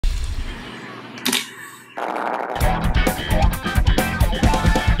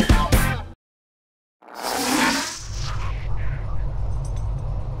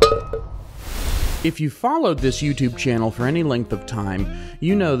If you followed this YouTube channel for any length of time,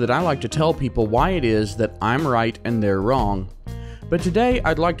 you know that I like to tell people why it is that I'm right and they're wrong. But today,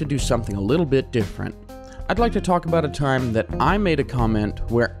 I'd like to do something a little bit different. I'd like to talk about a time that I made a comment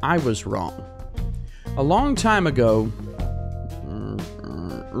where I was wrong. A long time ago,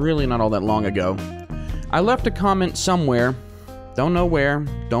 really not all that long ago, I left a comment somewhere, don't know where,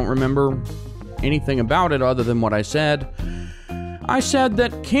 don't remember anything about it other than what I said. I said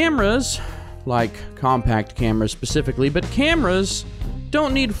that cameras, like compact cameras specifically, but cameras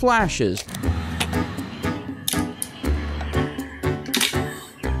don't need flashes.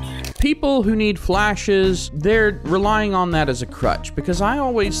 People who need flashes, they're relying on that as a crutch, because I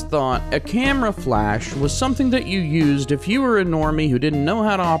always thought a camera flash was something that you used if you were a normie who didn't know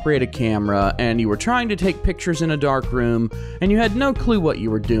how to operate a camera and you were trying to take pictures in a dark room and you had no clue what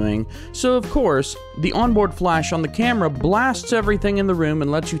you were doing. So of course, the onboard flash on the camera blasts everything in the room and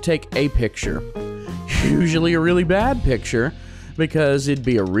lets you take a picture. Usually a really bad picture, because it'd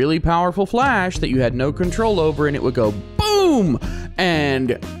be a really powerful flash that you had no control over and it would go boom!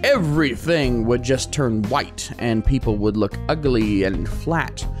 And everything would just turn white, and people would look ugly and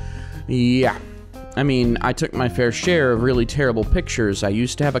flat. Yeah. I mean, I took my fair share of really terrible pictures. I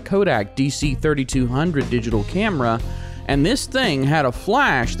used to have a Kodak DC-3200 digital camera, and this thing had a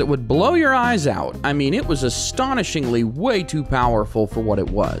flash that would blow your eyes out. I mean, it was astonishingly way too powerful for what it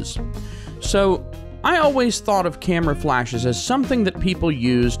was. So, I always thought of camera flashes as something that people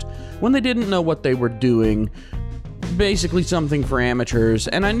used when they didn't know what they were doing. Basically something for amateurs,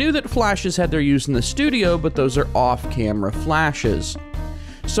 and I knew that flashes had their use in the studio, but those are off-camera flashes.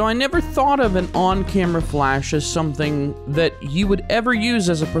 So I never thought of an on-camera flash as something that you would ever use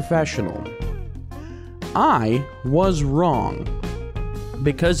as a professional. I was wrong,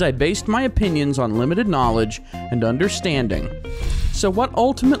 because I based my opinions on limited knowledge and understanding. So what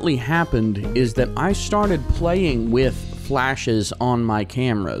ultimately happened is that I started playing with flashes on my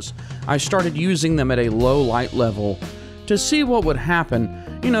cameras. I started using them at a low light level to see what would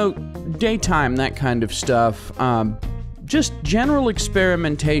happen. You know, daytime, that kind of stuff. Just general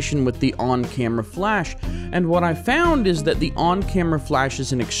experimentation with the on-camera flash. And what I found is that the on-camera flash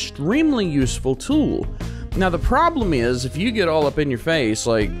is an extremely useful tool. Now the problem is, if you get all up in your face,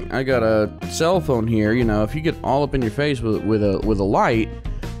 like I got a cell phone here, you know, if you get all up in your face with a light,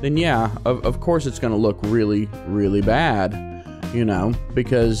 then yeah, of course it's gonna look really, really bad, you know,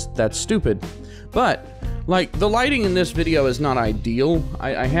 because that's stupid. But, like, the lighting in this video is not ideal.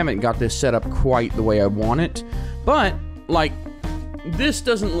 I haven't got this set up quite the way I want it, but, like, this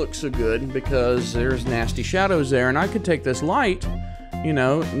doesn't look so good because there's nasty shadows there, and I could take this light, you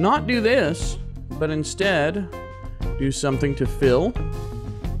know, not do this, but instead do something to fill,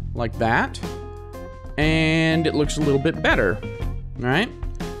 like that, and it looks a little bit better, right?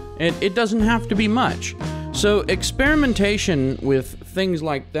 It doesn't have to be much. So experimentation with things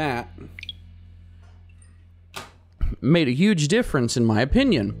like that made a huge difference in my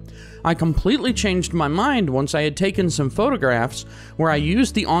opinion. I completely changed my mind once I had taken some photographs where I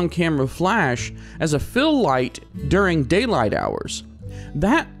used the on-camera flash as a fill light during daylight hours.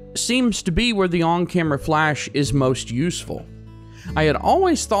 That seems to be where the on-camera flash is most useful. I had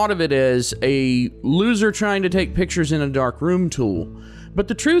always thought of it as a loser trying to take pictures in a dark room tool, but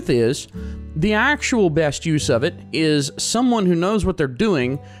the truth is, the actual best use of it is someone who knows what they're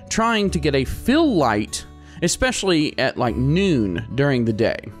doing trying to get a fill light, especially at like noon during the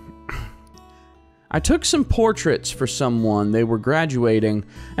day. I took some portraits for someone. They were graduating,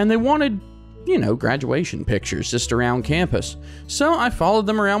 and they wanted, you know, graduation pictures just around campus. So I followed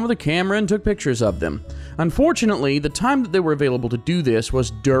them around with a camera and took pictures of them. Unfortunately, the time that they were available to do this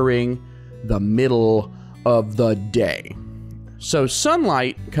was during the middle of the day. So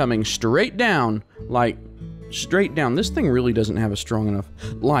sunlight coming straight down, like straight down. This thing really doesn't have a strong enough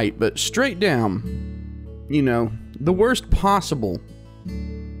light, but straight down, you know, the worst possible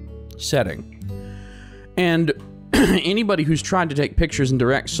setting. And anybody who's tried to take pictures in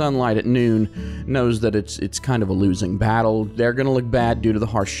direct sunlight at noon knows that it's kind of a losing battle. They're gonna look bad due to the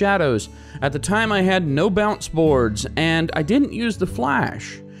harsh shadows. At the time, I had no bounce boards, and I didn't use the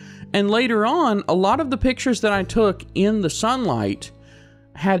flash. And later on, a lot of the pictures that I took in the sunlight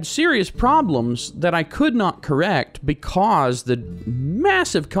had serious problems that I could not correct because the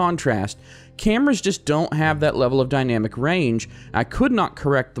massive contrast. Cameras just don't have that level of dynamic range. I could not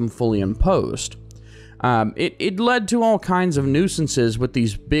correct them fully in post. It led to all kinds of nuisances with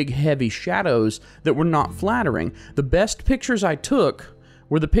these big, heavy shadows that were not flattering. The best pictures I took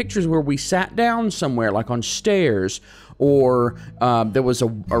were the pictures where we sat down somewhere, like on stairs, or there was a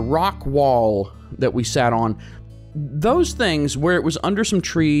rock wall that we sat on. Those things where it was under some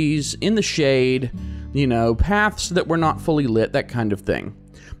trees, in the shade, you know, paths that were not fully lit, that kind of thing.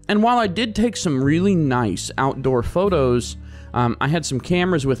 And while I did take some really nice outdoor photos, I had some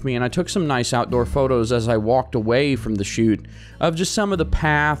cameras with me, and I took some nice outdoor photos as I walked away from the shoot of just some of the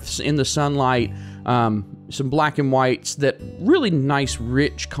paths in the sunlight, some black and whites, that really nice,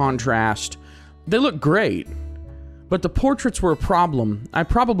 rich contrast. They look great, but the portraits were a problem. I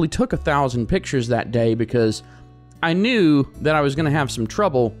probably took 1,000 pictures that day because I knew that I was going to have some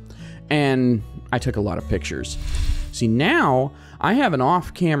trouble, and I took a lot of pictures. See, now I have an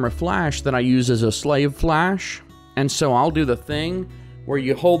off-camera flash that I use as a slave flash, and so I'll do the thing where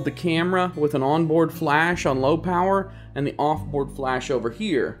you hold the camera with an onboard flash on low power and the offboard flash over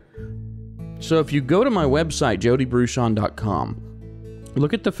here. So if you go to my website, jodybruchon.com,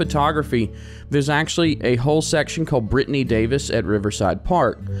 look at the photography. There's actually a whole section called Brittany Davis at Riverside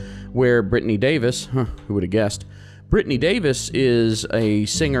Park, where Brittany Davis, who would have guessed, Brittany Davis is a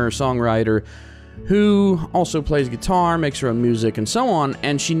singer-songwriter who also plays guitar, makes her own music, and so on,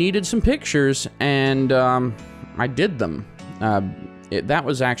 and she needed some pictures, and I did them. That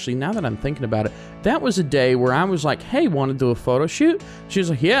was actually, now that I'm thinking about it, that was a day where I was like, hey, want to do a photo shoot? She was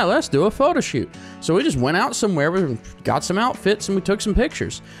like, yeah, let's do a photo shoot. So we just went out somewhere, we got some outfits, and we took some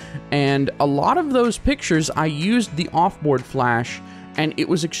pictures. And a lot of those pictures, I used the offboard flash, and it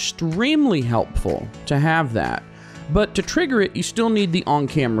was extremely helpful to have that. But to trigger it, you still need the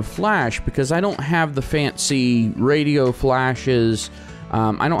on-camera flash, because I don't have the fancy radio flashes.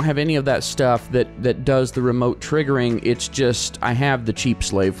 I don't have any of that stuff that does the remote triggering. It's just, I have the cheap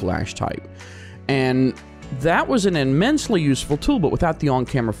slave flash type. And that was an immensely useful tool, but without the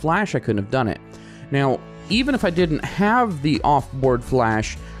on-camera flash, I couldn't have done it. Now, even if I didn't have the off-board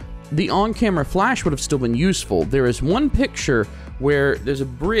flash, the on-camera flash would have still been useful. There is one picture where there's a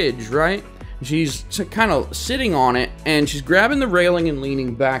bridge, right? She's kind of sitting on it, and she's grabbing the railing and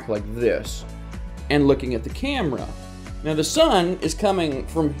leaning back like this, and looking at the camera. Now the sun is coming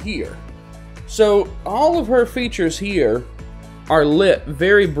from here. So all of her features here are lit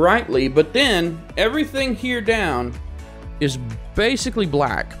very brightly, but then everything here down is basically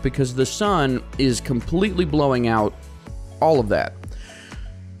black because the sun is completely blowing out all of that.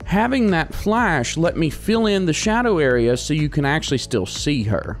 Having that flash let me fill in the shadow area so you can actually still see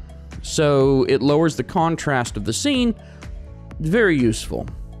her. So it lowers the contrast of the scene. Very useful.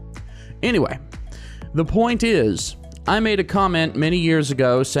 Anyway, the point is, I made a comment many years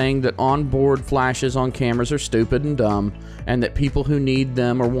ago saying that onboard flashes on cameras are stupid and dumb, and that people who need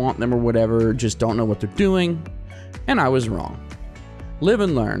them or want them or whatever just don't know what they're doing, and I was wrong. Live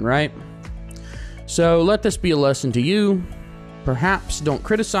and learn, right? So let this be a lesson to you. Perhaps don't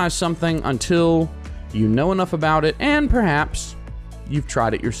criticize something until you know enough about it, and perhaps you've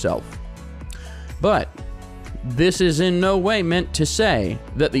tried it yourself. But this is in no way meant to say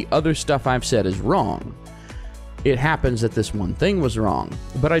that the other stuff I've said is wrong. It happens that this one thing was wrong,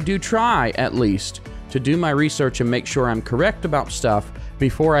 but I do try, at least, to do my research and make sure I'm correct about stuff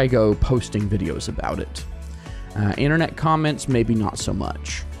before I go posting videos about it. Internet comments, maybe not so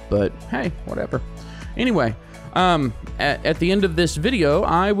much, but hey, whatever. Anyway, at the end of this video,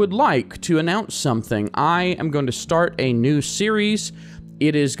 I would like to announce something. I am going to start a new series.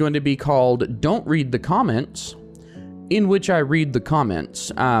 It is going to be called Don't Read the Comments, in which I read the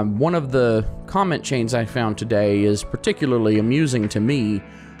comments. One of the comment chains I found today is particularly amusing to me.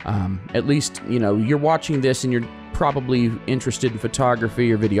 At least, you know, you're watching this and you're probably interested in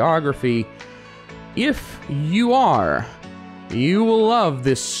photography or videography. If you are, you will love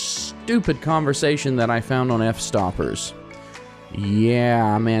this stupid conversation that I found on F-Stoppers.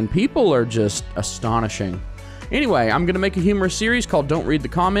 Yeah, man, people are just astonishing. Anyway, I'm going to make a humorous series called Don't Read the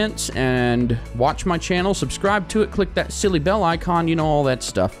Comments, and watch my channel, subscribe to it, click that silly bell icon, you know, all that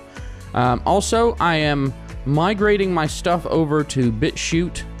stuff. Also, I am migrating my stuff over to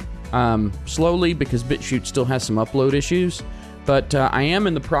BitChute slowly because BitChute still has some upload issues. But I am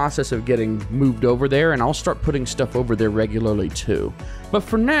in the process of getting moved over there, and I'll start putting stuff over there regularly too. But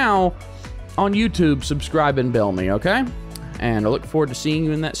for now, on YouTube, subscribe and bell me, okay? And I look forward to seeing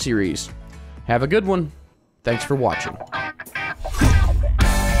you in that series. Have a good one. Thanks for watching.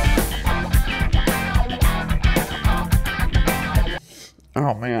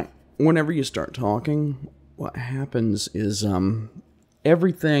 Oh man, whenever you start talking, what happens is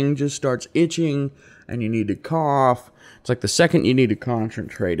everything just starts itching and you need to cough. It's like the second you need to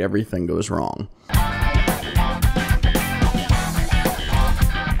concentrate, everything goes wrong.